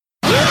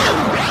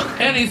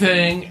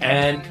anything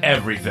and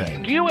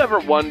everything. Do you ever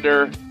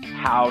wonder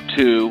how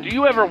to? Do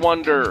you ever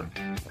wonder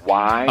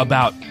why?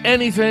 About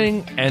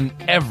anything and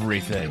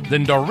everything.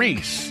 Then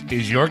Doris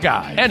is your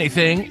guide.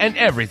 Anything and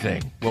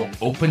everything will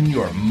open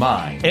your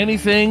mind.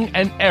 Anything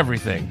and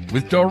everything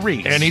with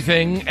Doris.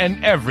 Anything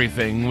and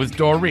everything with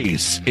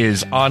Doris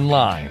is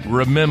online.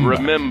 Remember.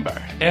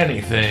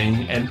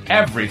 Anything and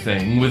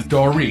everything with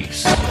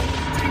Doris.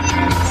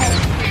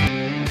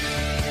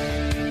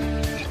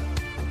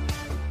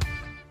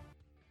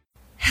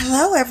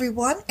 Hello,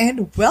 everyone,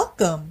 and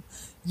welcome.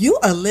 You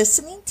are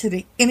listening to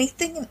the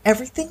Anything and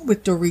Everything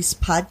with Doris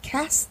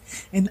podcast,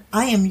 and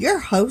I am your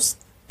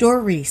host,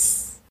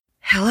 Doris.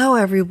 Hello,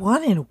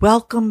 everyone, and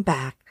welcome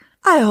back.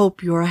 I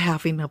hope you are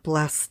having a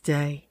blessed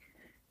day.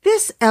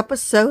 This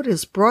episode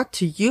is brought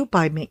to you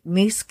by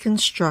McNeese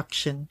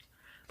Construction.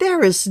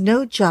 There is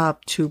no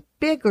job too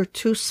big or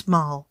too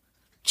small.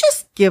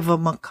 Just give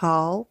them a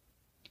call.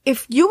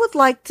 If you would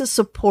like to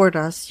support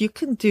us, you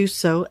can do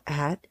so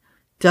at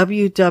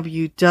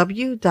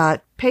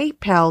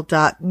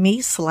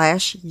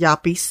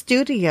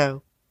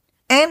www.paypal.me/YappyStudio.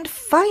 And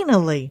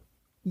finally,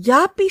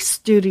 Yappy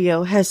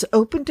Studio has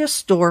opened a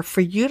store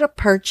for you to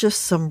purchase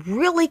some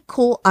really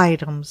cool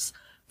items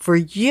for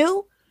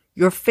you,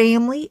 your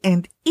family,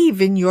 and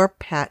even your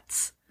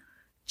pets.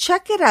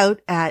 Check it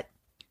out at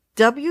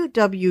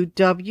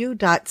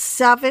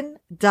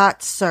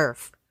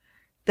www.7.surf.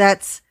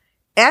 That's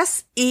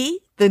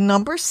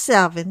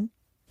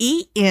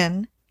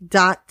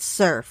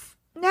SE7EN.surf.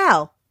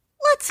 Now,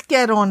 let's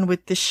get on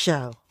with the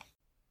show.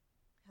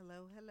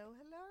 Hello,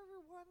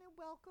 everyone, and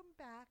welcome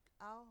back.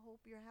 I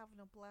hope you're having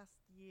a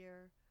blessed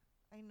year.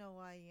 I know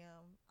I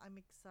am. I'm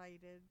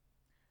excited.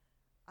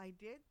 I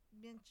did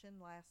mention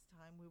last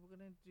time we were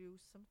going to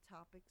do some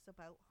topics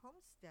about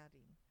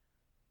homesteading.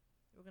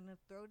 We're going to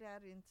throw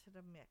that into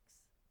the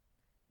mix.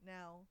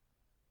 Now,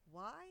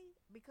 why?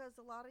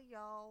 Because a lot of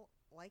y'all,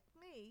 like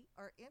me,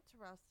 are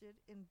interested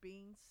in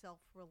being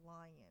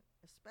self-reliant,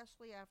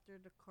 especially after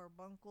the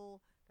carbuncle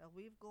that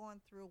we've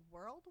gone through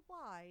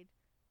worldwide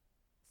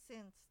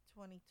since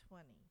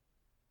 2020.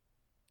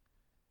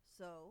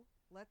 So,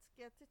 let's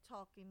get to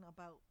talking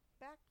about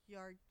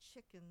backyard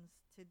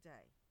chickens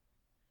today.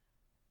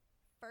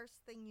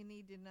 First thing you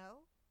need to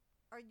know,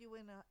 are you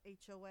in a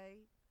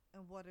HOA,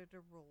 and what are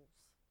the rules?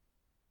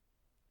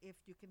 If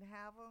you can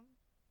have them,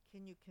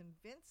 can you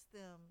convince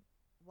them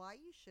why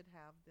you should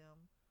have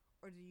them,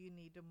 or do you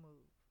need to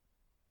move?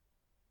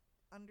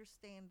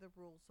 Understand the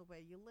rules the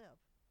way you live.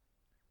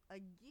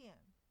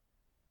 Again,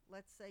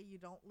 let's say you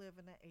don't live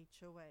in a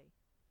HOA.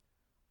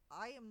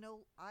 I've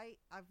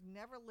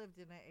never lived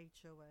in a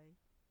HOA.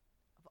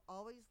 I've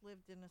always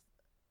lived in a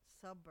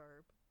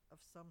suburb of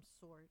some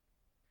sort.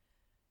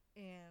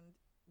 And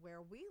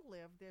where we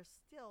live, there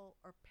still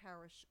are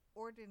parish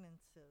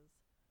ordinances.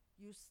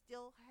 You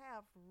still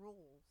have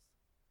rules,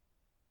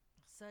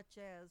 such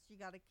as you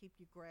got to keep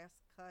your grass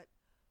cut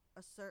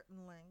a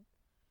certain length.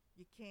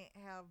 You can't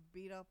have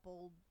beat up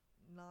old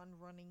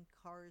non-running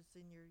cars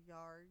in your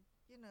yard,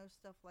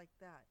 stuff like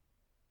that.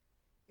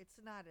 It's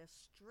not as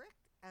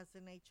strict as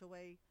an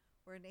HOA,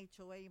 where an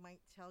HOA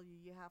might tell you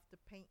you have to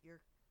paint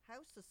your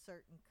house a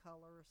certain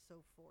color or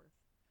so forth,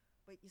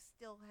 but you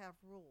still have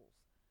rules.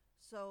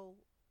 So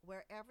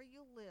wherever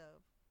you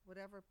live,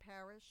 whatever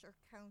parish or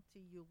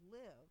county you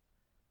live,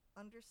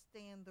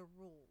 understand the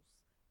rules,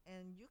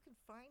 and you can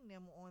find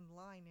them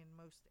online in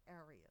most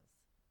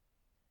areas.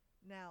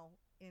 Now,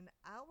 in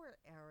our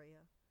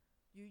area,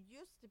 you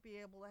used to be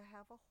able to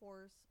have a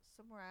horse,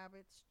 some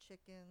rabbits,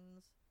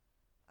 chickens.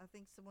 I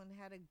think someone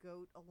had a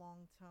goat a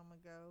long time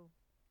ago.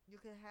 You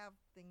could have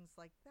things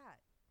like that.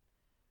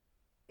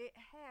 It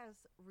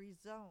has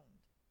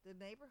rezoned. The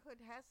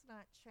neighborhood has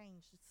not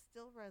changed. It's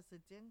still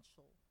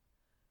residential.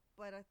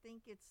 But I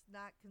think it's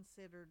not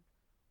considered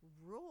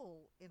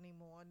rural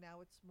anymore. Now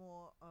it's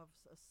more of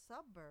a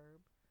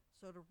suburb,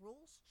 so the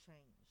rules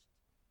changed.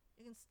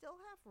 You can still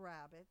have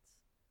rabbits.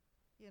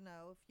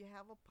 If you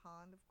have a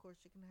pond, of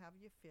course you can have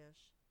your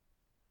fish.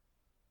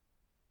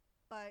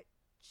 But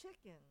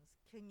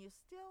chickens, can you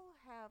still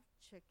have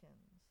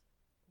chickens?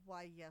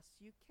 Why, yes,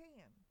 you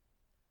can.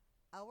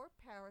 Our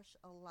parish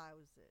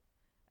allows it,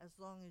 as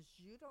long as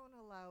you don't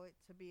allow it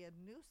to be a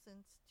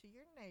nuisance to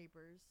your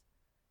neighbors.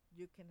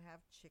 You can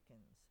have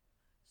chickens.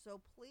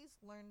 So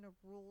please learn the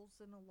rules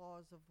and the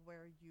laws of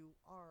where you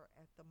are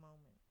at the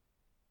moment.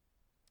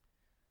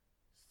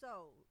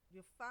 So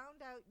you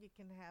found out you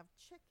can have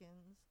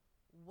chickens.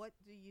 What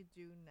do you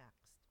do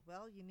next?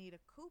 Well, you need a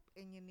coop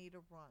and you need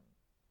a run.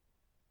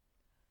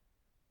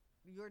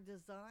 Your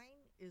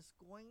design is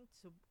going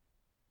to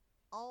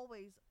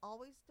always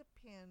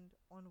depend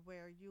on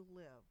where you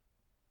live.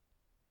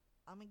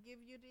 I'm going to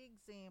give you the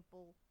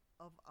example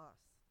of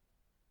us.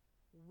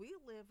 We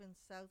live in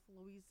South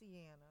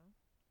Louisiana,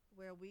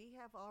 where we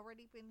have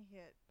already been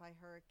hit by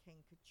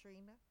Hurricane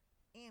Katrina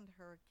and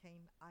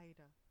Hurricane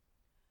Ida.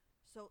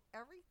 So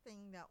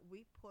everything that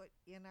we put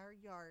in our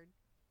yard,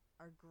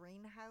 our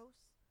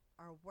greenhouse,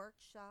 our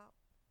workshop,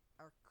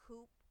 our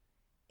coop,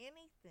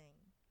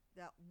 anything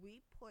that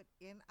we put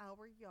in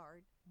our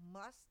yard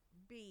must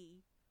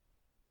be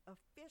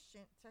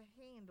efficient to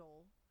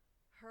handle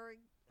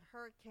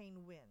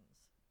hurricane winds.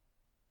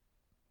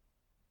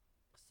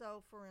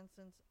 So, for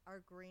instance, our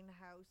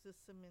greenhouse is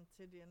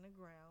cemented in the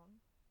ground,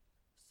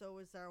 so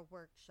is our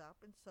workshop,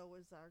 and so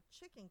is our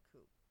chicken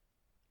coop.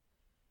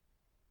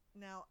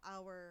 Now,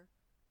 our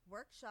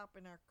workshop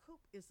and our coop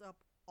is up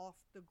off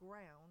the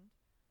ground.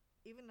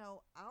 Even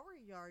though our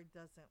yard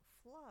doesn't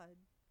flood,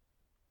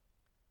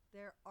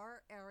 there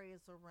are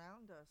areas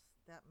around us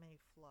that may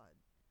flood.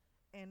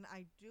 And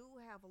I do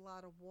have a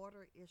lot of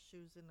water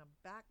issues in the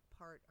back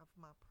part of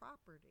my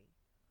property.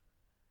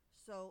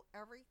 So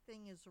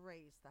everything is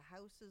raised. The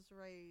house is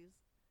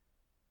raised.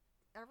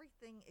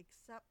 Everything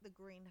except the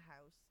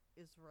greenhouse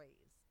is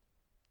raised.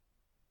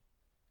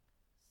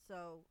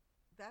 So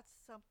that's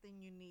something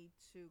you need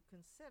to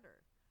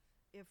consider.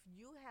 If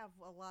you have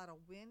a lot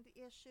of wind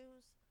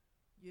issues,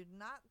 you're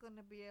not going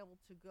to be able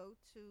to go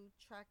to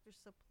Tractor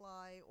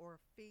Supply or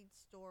Feed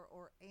Store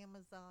or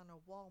Amazon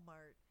or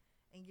Walmart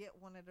and get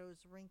one of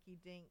those rinky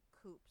dink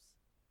coops.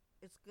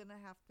 It's going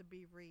to have to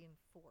be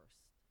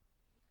reinforced.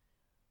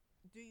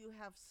 Do you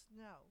have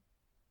snow?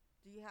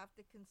 Do you have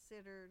to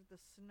consider the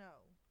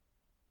snow?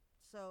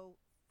 So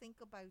think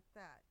about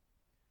that.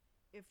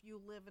 If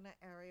you live in an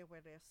area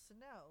where there's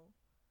snow,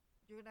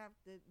 you're going to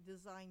have to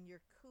design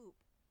your coop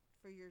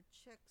for your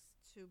chicks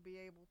to be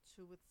able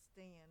to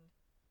withstand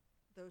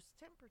those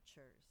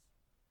temperatures.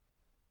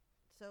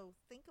 So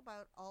think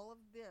about all of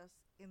this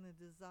in the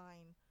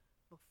design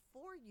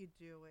before you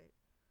do it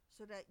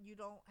so that you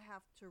don't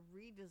have to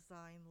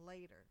redesign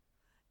later.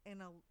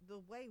 And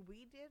the way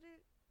we did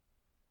it,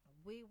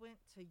 we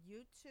went to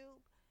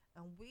YouTube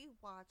and we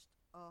watched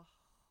a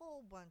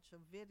whole bunch of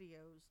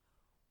videos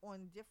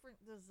on different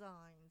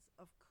designs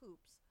of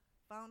coops,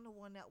 found the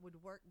one that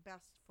would work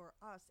best for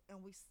us,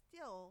 and we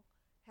still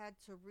had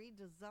to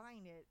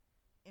redesign it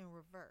in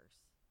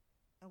reverse.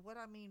 And what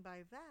I mean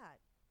by that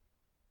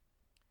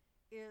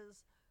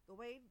is the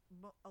way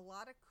a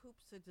lot of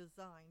coops are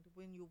designed,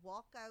 when you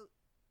walk out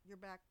your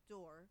back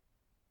door,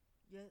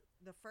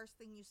 the first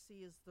thing you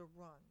see is the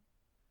run.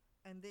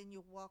 And then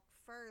you walk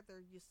further,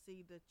 you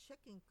see the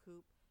chicken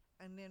coop,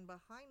 and then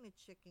behind the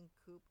chicken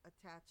coop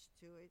attached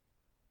to it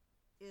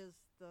is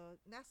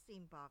the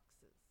nesting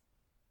boxes.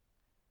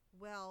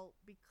 Well,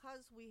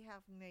 because we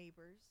have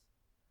neighbors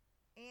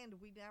and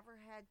we never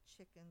had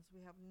chickens,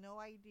 we have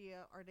no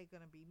idea, are they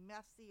going to be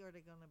messy? Are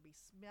they going to be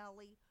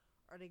smelly?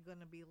 Are they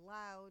going to be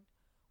loud?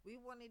 We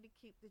wanted to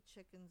keep the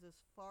chickens as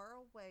far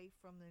away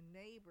from the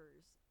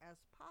neighbors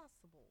as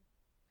possible.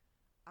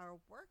 Our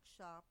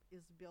workshop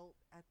is built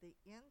at the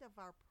end of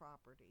our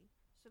property,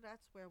 so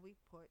that's where we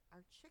put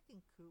our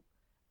chicken coop,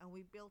 and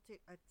we built it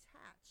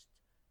attached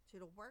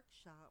to the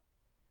workshop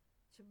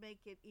to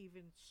make it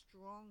even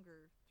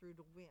stronger through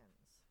the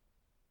winds.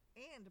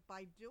 And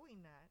by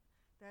doing that,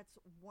 that's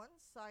one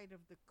side of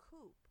the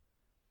coop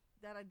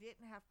that I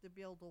didn't have to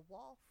build a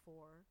wall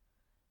for,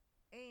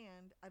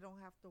 and I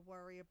don't have to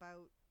worry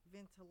about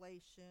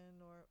ventilation,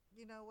 or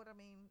you know what I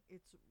mean.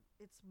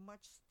 It's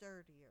much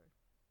sturdier.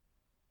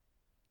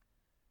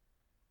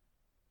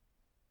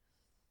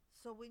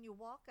 So when you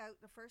walk out,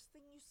 the first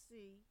thing you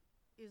see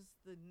is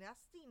the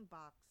nesting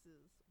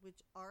boxes,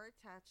 which are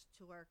attached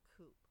to our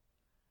coop.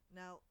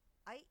 Now,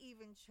 I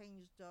even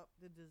changed up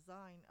the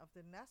design of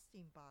the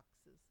nesting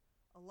boxes.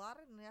 A lot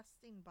of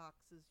nesting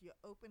boxes you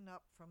open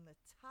up from the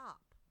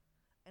top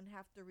and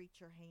have to reach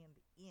your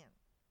hand in.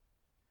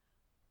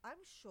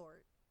 I'm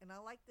short and I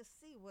like to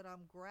see what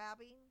I'm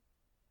grabbing.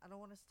 I don't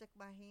want to stick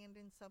my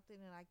hand in something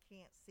and I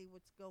can't see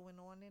what's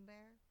going on in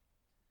there.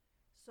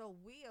 So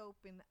we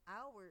open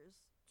ours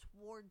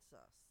towards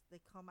us. They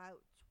come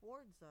out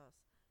towards us.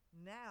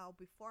 Now,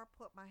 before I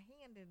put my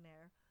hand in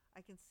there,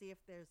 I can see if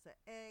there's an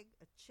egg,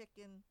 a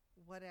chicken,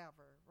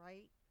 whatever,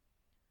 right?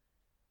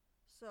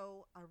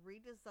 So I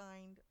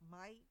redesigned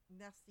my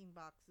nesting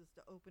boxes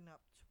to open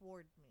up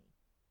toward me.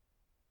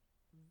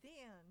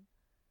 Then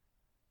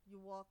you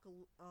walk,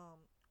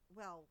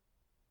 well,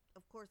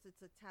 of course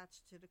it's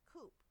attached to the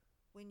coop.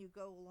 When you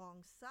go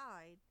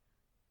alongside,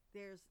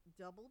 there's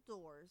double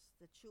doors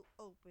that you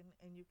open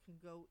and you can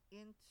go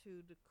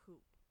into the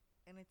coop.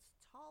 And it's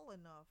tall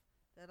enough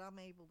that I'm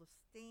able to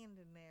stand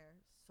in there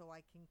so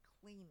I can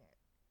clean it.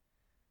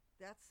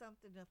 That's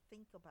something to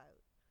think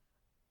about.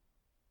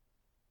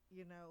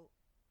 You know,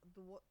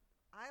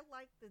 I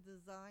like the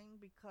design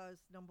because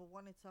number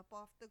one, it's up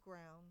off the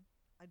ground.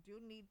 I do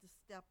need to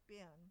step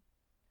in,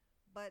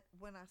 but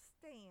when I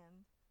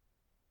stand,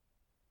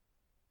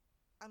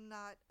 I'm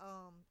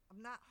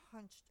not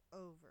hunched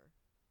over.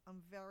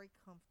 I'm very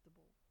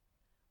comfortable.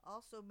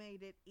 Also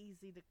made it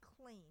easy to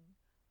clean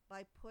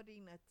by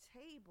putting a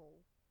table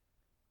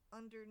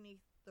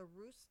underneath the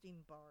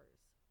roosting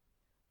bars.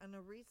 And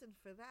the reason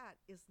for that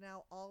is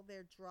now all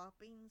their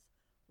droppings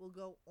will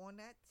go on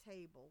that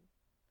table,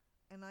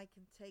 and I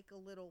can take a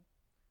little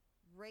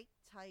rake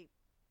type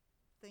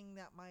thing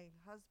that my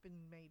husband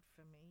made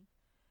for me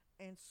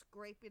and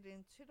scrape it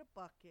into the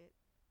bucket,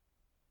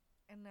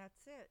 and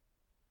that's it.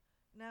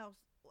 Now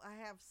I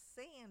have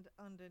sand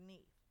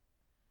underneath.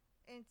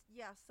 And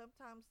yeah,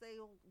 sometimes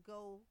they'll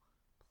go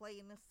play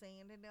in the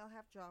sand and they'll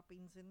have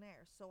droppings in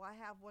there. So I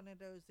have one of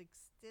those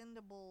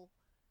extendable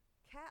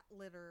cat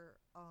litter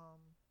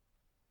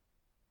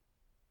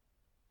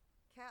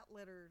cat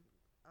litter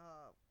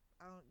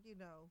I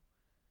don't,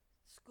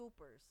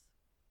 scoopers.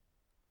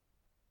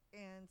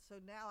 And so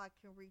now I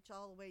can reach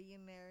all the way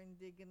in there and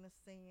dig in the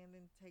sand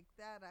and take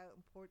that out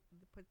and put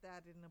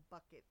that in a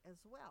bucket as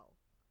well.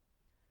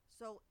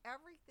 So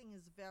everything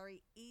is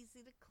very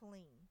easy to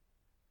clean.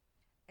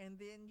 And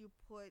then you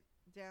put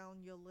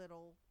down your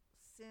little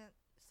scent.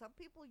 Some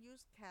people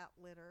use cat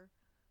litter.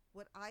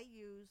 What I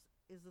use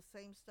is the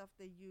same stuff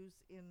they use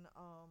in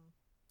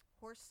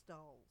horse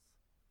stalls,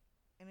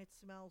 and it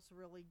smells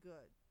really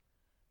good.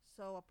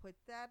 So I put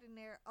that in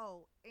there.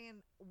 Oh,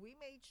 and we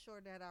made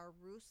sure that our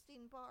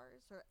roosting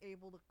bars are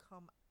able to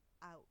come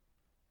out.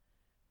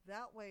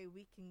 That way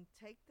we can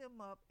take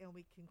them up and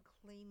we can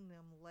clean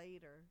them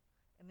later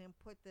and then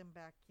put them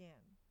back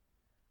in.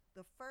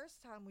 The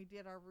first time we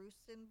did our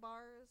roosting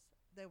bars,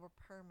 they were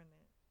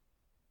permanent.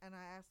 And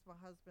I asked my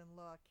husband,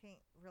 look, I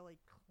can't really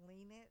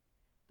clean it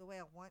the way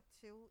I want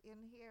to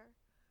in here.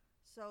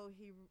 So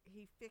he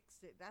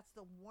fixed it. That's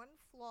the one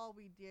flaw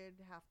we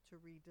did have to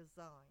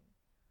redesign.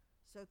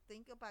 So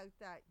think about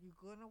that. You're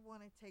going to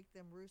want to take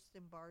them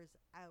roosting bars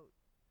out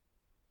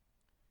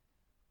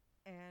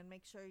and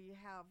make sure you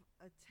have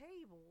a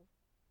table.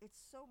 It's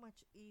so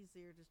much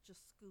easier to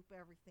just scoop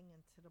everything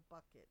into the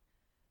bucket.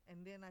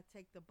 And then I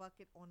take the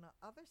bucket on the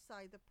other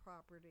side of the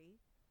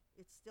property.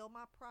 It's still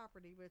my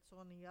property, but it's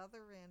on the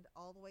other end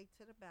all the way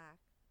to the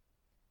back.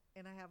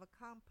 And I have a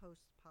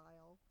compost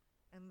pile,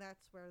 and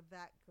that's where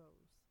that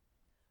goes.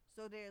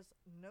 So there's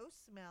no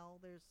smell,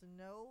 there's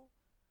no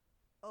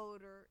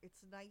odor,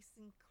 it's nice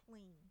and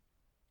clean.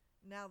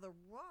 Now the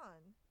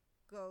run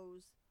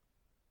goes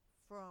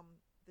from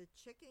the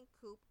chicken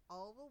coop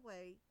all the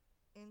way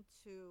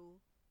into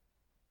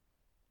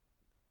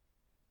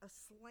a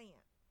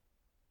slant.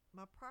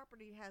 My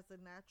property has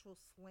a natural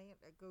slant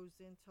that goes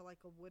into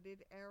like a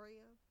wooded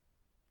area.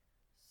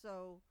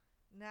 So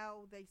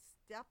now they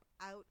step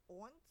out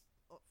on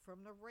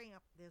from the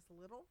ramp. There's a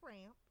little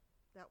ramp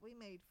that we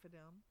made for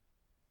them.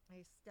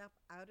 They step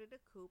out of the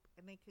coop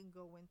and they can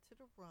go into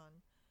the run.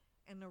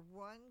 And the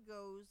run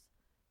goes,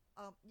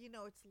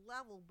 it's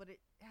level, but it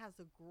has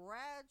a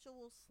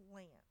gradual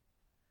slant.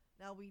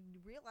 Now we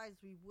realized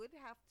we would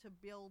have to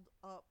build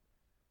up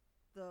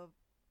the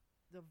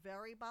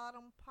very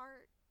bottom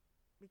part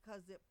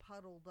because it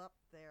puddled up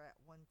there at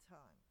one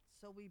time.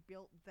 So we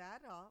built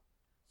that up.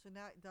 So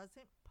now it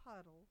doesn't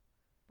puddle,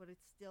 but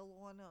it's still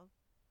on a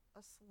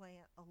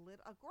slant,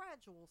 a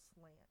gradual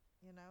slant.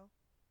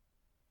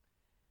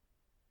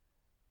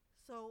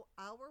 So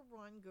our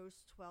run goes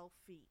 12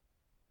 feet,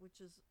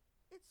 which is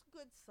it's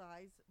good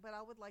size, but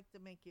I would like to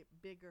make it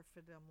bigger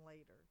for them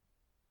later.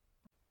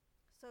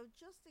 So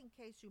just in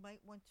case you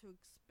might want to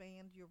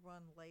expand your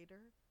run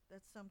later,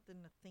 that's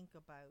something to think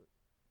about.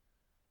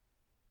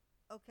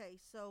 Okay,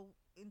 so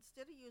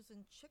instead of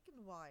using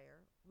chicken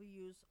wire, we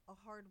use a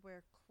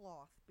hardware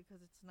cloth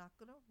because it's not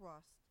going to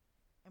rust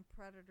and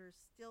predators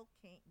still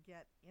can't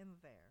get in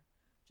there.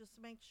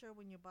 Just make sure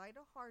when you buy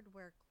the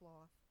hardware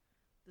cloth,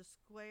 the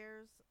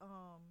squares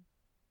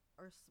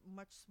are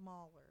much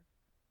smaller.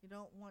 You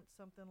don't want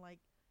something like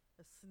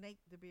a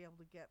snake to be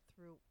able to get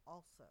through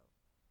also.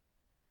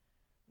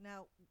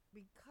 Now,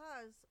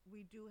 because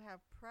we do have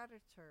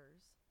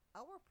predators,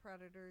 our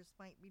predators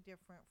might be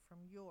different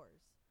from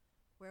yours.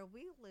 Where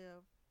we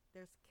live,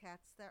 there's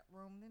cats that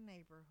roam the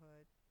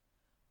neighborhood,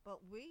 but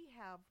we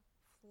have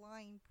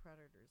flying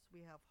predators.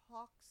 We have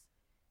hawks,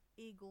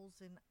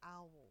 eagles, and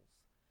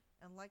owls.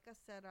 And like I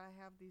said, I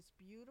have these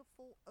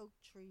beautiful oak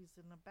trees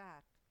in the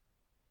back.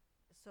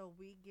 So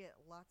we get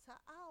lots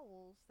of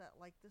owls that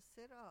like to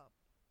sit up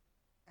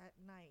at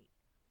night.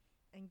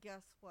 And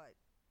guess what?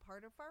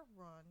 Part of our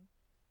run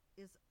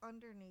is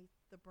underneath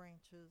the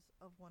branches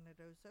of one of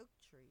those oak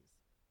trees.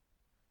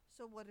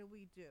 So what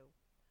do?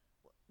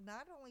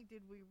 Not only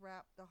did we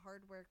wrap the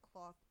hardware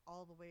cloth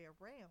all the way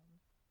around,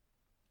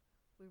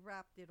 we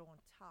wrapped it on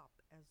top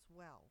as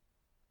well.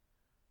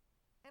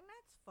 And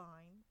that's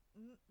fine.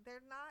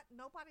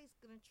 Nobody's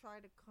going to try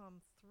to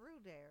come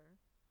through there.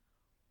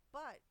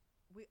 But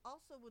we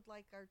also would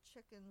like our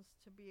chickens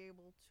to be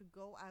able to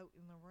go out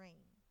in the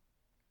rain.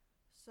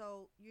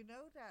 So, you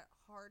know that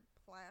hard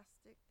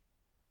plastic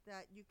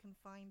that you can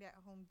find at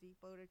Home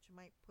Depot that you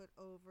might put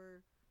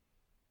over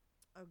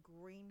a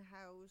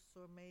greenhouse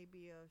or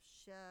maybe a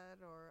shed,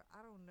 or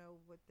I don't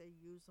know what they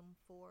use them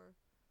for.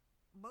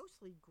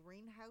 Mostly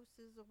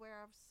greenhouses are where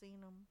I've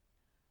seen them.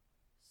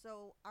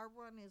 So our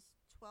run is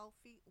 12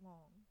 feet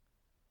long.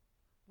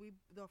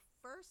 The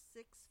first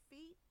 6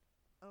 feet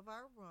of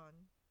our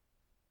run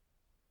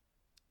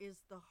is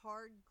the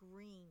hard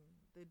green,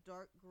 the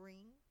dark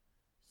green,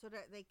 so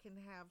that they can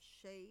have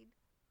shade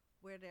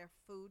where their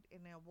food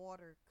and their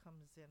water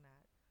comes in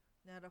at.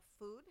 Now the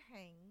food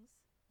hangs.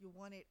 You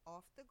want it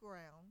off the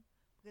ground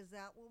because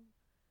that will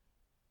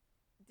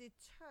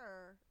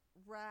deter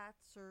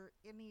rats or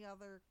any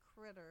other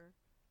critter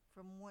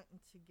from wanting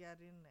to get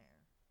in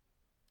there.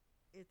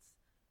 It's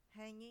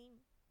hanging,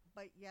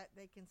 but yet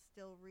they can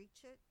still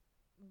reach it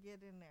and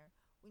get in there.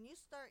 When you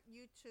start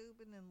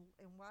YouTubing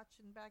and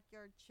watching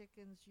backyard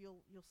chickens,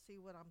 you'll see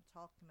what I'm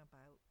talking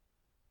about.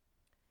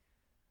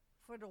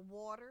 For the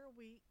water,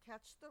 we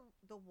catch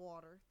the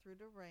water through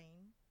the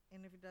rain,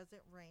 and if it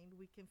doesn't rain,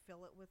 we can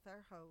fill it with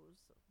our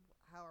hose,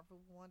 however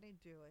we want to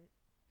do it.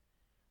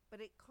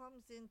 But it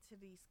comes into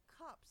these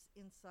cups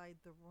inside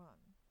the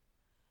run,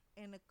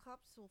 and the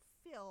cups will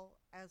fill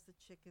as the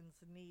chickens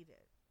need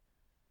it.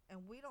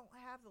 And we don't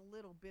have the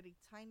little bitty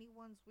tiny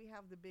ones, we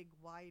have the big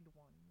wide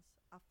ones.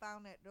 I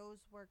found that those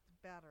worked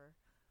better.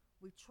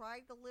 We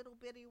tried the little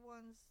bitty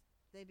ones,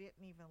 they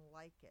didn't even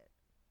like it.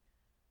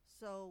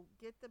 So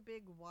get the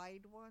big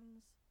wide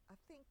ones. I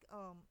think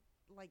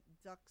like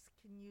ducks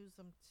can use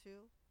them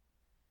too.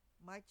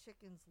 My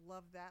chickens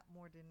love that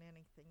more than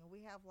anything. And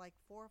we have like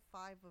 4 or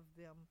 5 of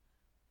them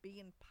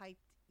being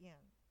piped in.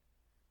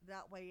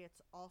 That way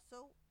it's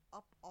also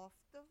up off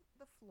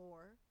the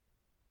floor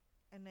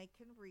and they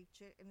can reach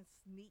it, and it's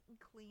neat and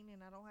clean,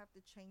 and I don't have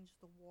to change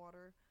the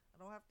water.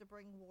 I don't have to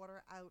bring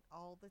water out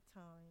all the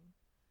time.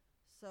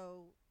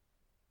 So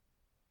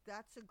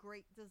that's a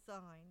great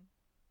design.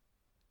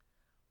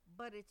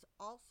 But it's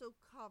also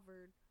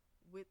covered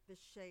with the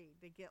shade.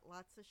 They get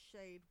lots of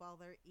shade while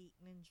they're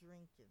eating and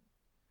drinking.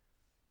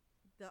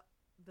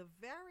 The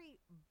very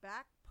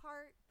back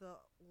part,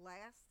 the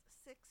last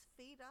 6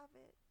 feet of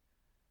it,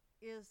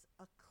 is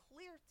a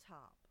clear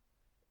top.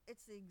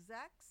 It's the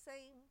exact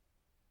same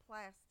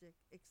plastic,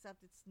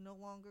 except it's no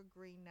longer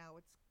green now,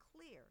 it's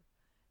clear.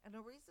 And the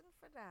reason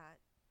for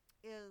that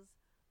is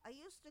I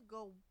used to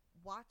go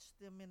watch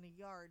them in the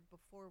yard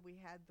before we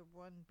had the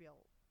run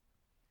built.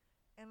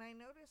 And I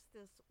noticed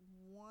this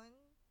one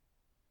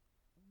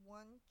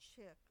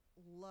chick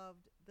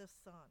loved the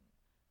sun.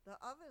 The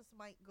others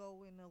might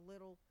go in a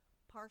little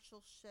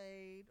partial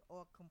shade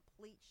or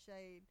complete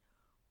shade,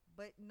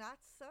 but not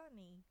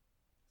Sunny.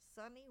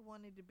 Sunny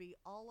wanted to be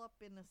all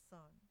up in the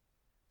sun.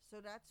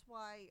 So that's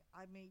why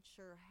I made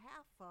sure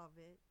half of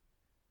it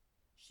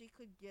she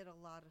could get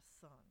a lot of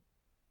sun.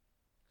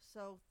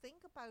 So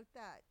think about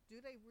that. Do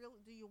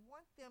you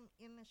want them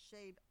in the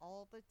shade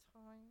all the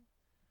time?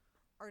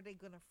 Are they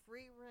going to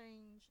free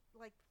range?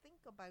 Like,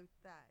 think about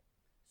that.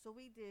 So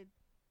we did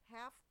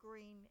half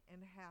green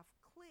and half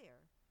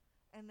clear.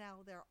 And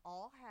now they're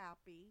all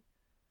happy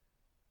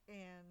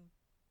and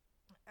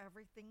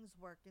everything's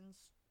working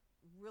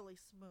really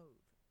smooth,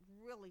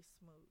 really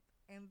smooth.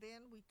 And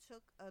then we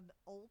took an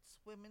old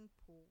swimming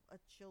pool, a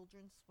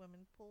children's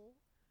swimming pool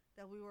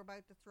that we were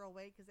about to throw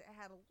away because it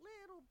had a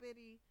little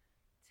bitty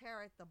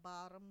tear at the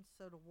bottom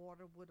so the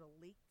water would have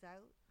leaked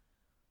out.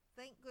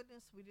 Thank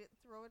goodness we didn't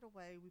throw it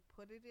away. We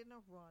put it in a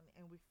run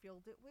and we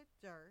filled it with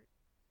dirt.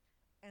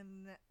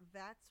 And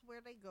that's where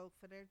they go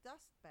for their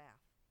dust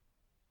bath.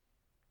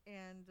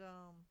 And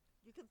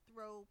you can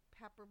throw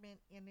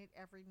peppermint in it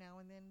every now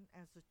and then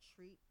as a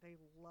treat.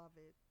 They love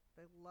it.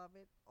 They love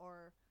it.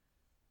 Or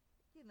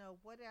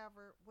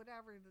whatever.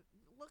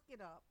 Look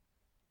it up.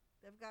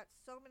 They've got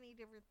so many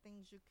different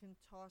things you can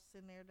toss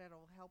in there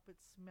that'll help it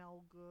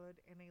smell good,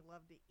 and they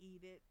love to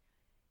eat it.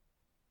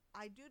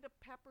 I do the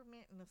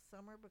peppermint in the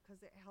summer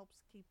because it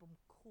helps keep them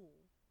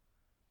cool.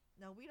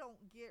 Now, we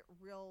don't get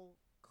real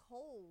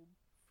cold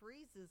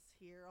freezes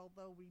here,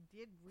 although we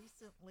did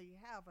recently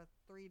have a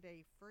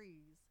 3-day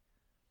freeze.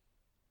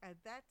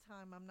 At that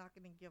time, I'm not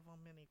going to give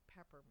them any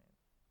peppermint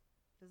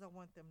because I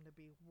want them to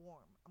be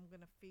warm. I'm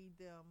going to feed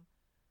them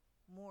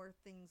more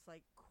things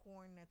like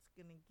corn that's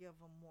going to give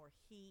them more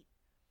heat.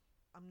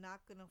 I'm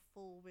not going to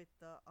fool with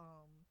the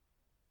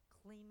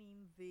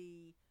cleaning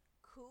the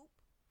coop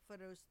for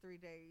those 3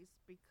 days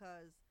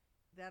because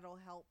that'll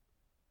help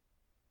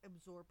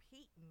absorb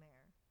heat in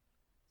there.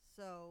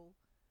 So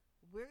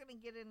we're going to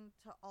get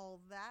into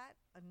all that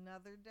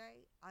another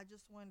day. I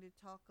just wanted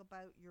to talk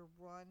about your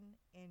run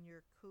and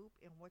your coop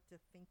and what to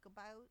think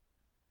about.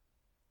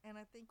 And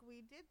I think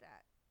we did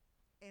that.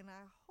 And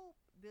I hope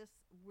this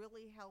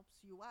really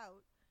helps you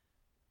out.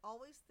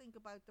 Always think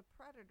about the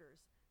predators.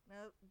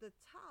 Now, the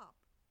top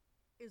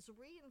is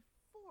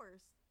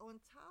reinforced on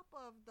top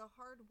of the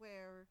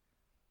hardware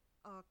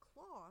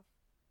cloth.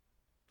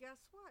 Guess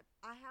what?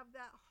 I have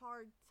that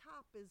hard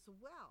top as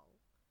well.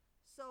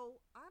 So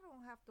I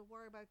don't have to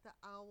worry about the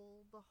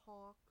owl, the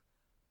hawk,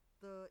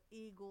 the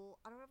eagle.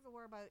 I don't have to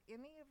worry about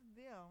any of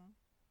them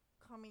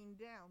coming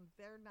down.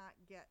 They're not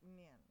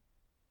getting in.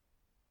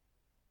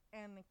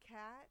 And the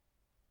cat,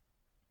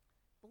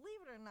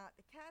 believe it or not,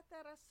 the cat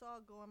that I saw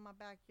go in my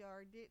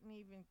backyard didn't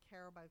even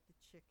care about the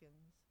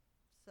chickens.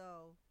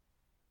 So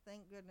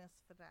thank goodness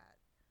for that.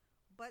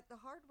 But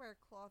the hardware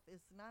cloth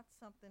is not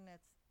something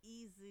that's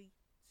easy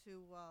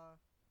to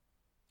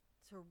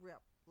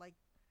rip. Like,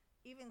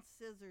 even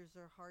scissors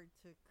are hard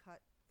to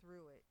cut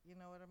through it. You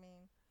know what I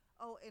mean?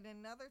 Oh, and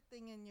another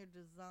thing in your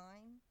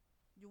design,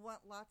 you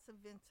want lots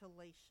of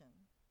ventilation.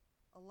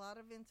 A lot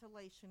of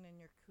ventilation in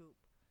your coop.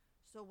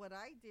 So what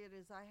I did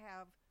is I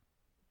have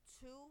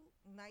 2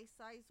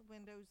 nice-sized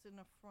windows in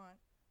the front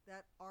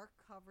that are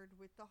covered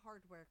with the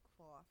hardware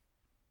cloth.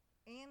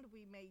 And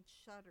we made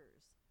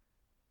shutters.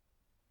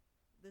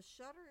 The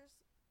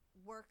shutters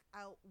work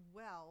out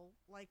well,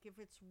 like if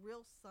it's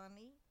real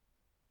sunny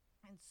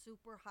and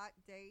super hot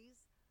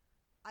days,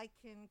 I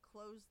can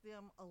close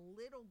them a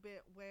little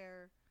bit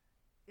where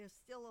there's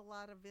still a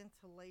lot of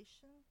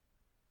ventilation,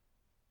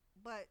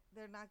 but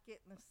they're not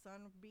getting the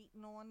sun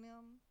beating on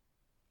them.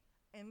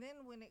 And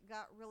then when it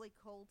got really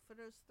cold for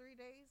those 3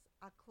 days,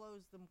 I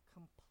closed them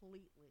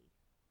completely.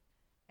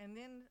 And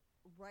then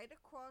right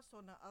across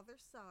on the other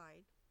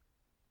side,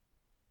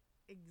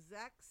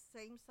 exact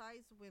same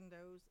size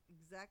windows,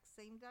 exact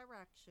same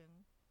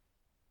direction,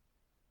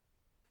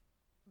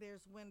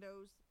 there's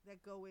windows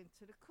that go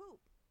into the coop.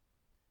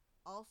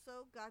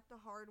 Also got the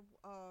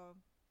hardware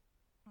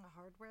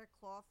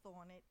cloth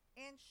on it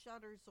and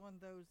shutters on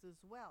those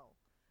as well.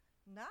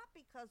 Not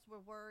because we're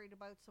worried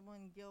about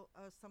something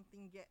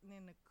getting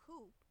in the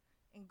coop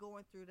and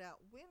going through that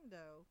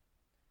window.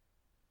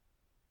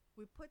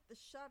 We put the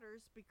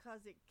shutters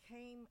because it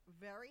came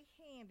very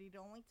handy. The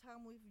only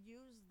time we've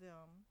used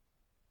them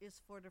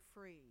is for the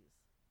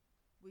freeze.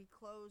 We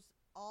closed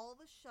all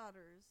the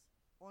shutters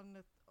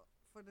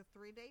for the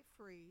 3-day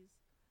freeze,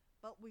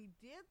 but we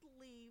did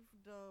leave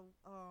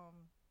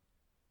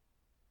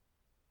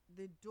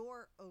the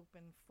door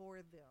open for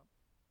them.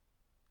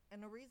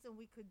 And the reason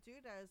we could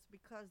do that is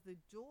because the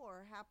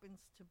door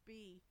happens to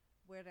be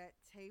where that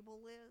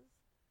table is,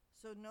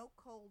 so no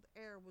cold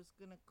air was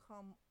going to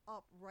come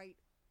up right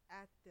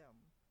at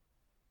them,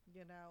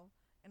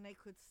 and they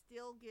could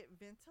still get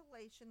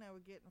ventilation. They were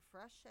getting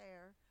fresh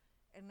air,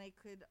 and they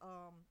could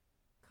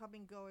come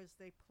and go as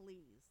they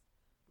please.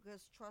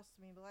 Because trust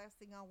me, the last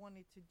thing I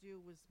wanted to do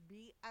was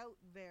be out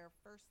there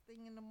first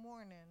thing in the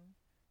morning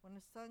when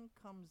the sun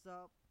comes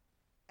up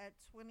at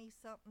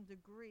 20-something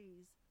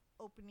degrees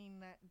opening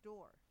that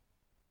door.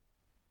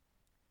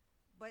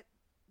 But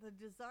the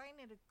design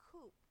of the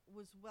coop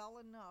was well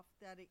enough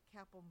that it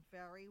kept them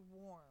very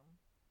warm,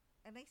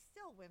 and they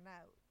still went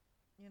out.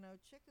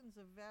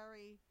 Chickens are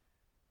very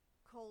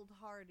cold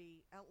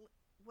hardy.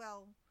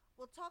 Well,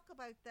 we'll talk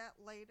about that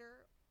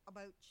later,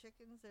 about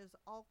chickens. There's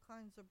all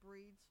kinds of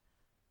breeds.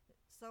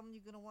 Some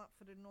you're going to want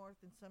for the north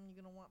and some you're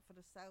going to want for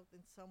the south,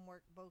 and some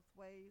work both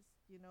ways,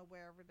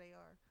 wherever they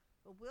are.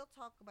 But we'll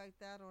talk about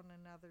that on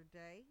another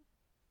day.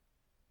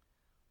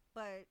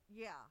 But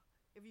yeah,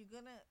 if you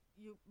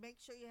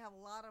make sure you have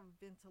a lot of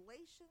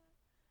ventilation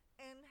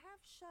and have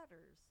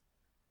shutters.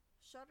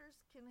 Shutters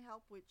can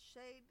help with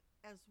shade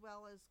as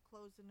well as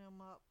closing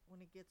them up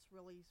when it gets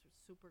really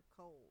super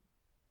cold.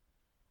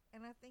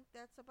 And I think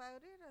that's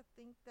about it. I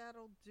think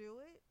that'll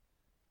do it.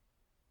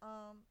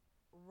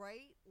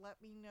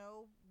 Let me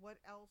know what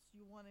else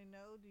you want to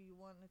know. Do you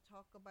want to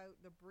talk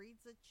about the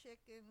breeds of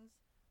chickens,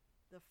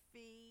 the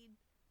feed,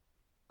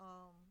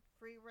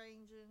 free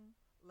ranging?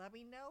 Let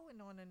me know,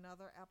 and on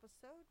another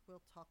episode,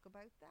 we'll talk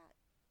about that.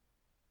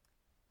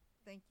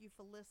 Thank you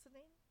for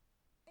listening,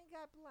 and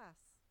God bless.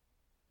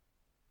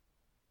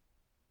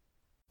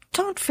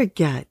 Don't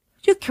forget,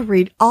 you can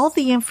read all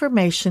the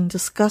information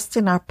discussed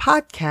in our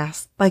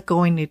podcast by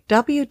going to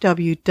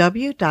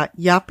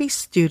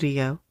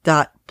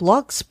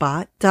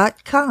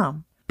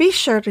www.yappystudio.blogspot.com. Be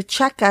sure to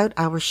check out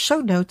our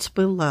show notes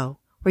below,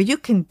 where you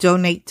can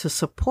donate to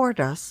support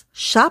us,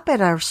 shop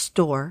at our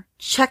store,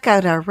 check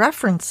out our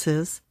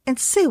references, and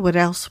see what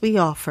else we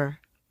offer.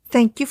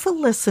 Thank you for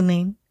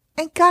listening,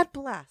 and God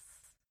bless.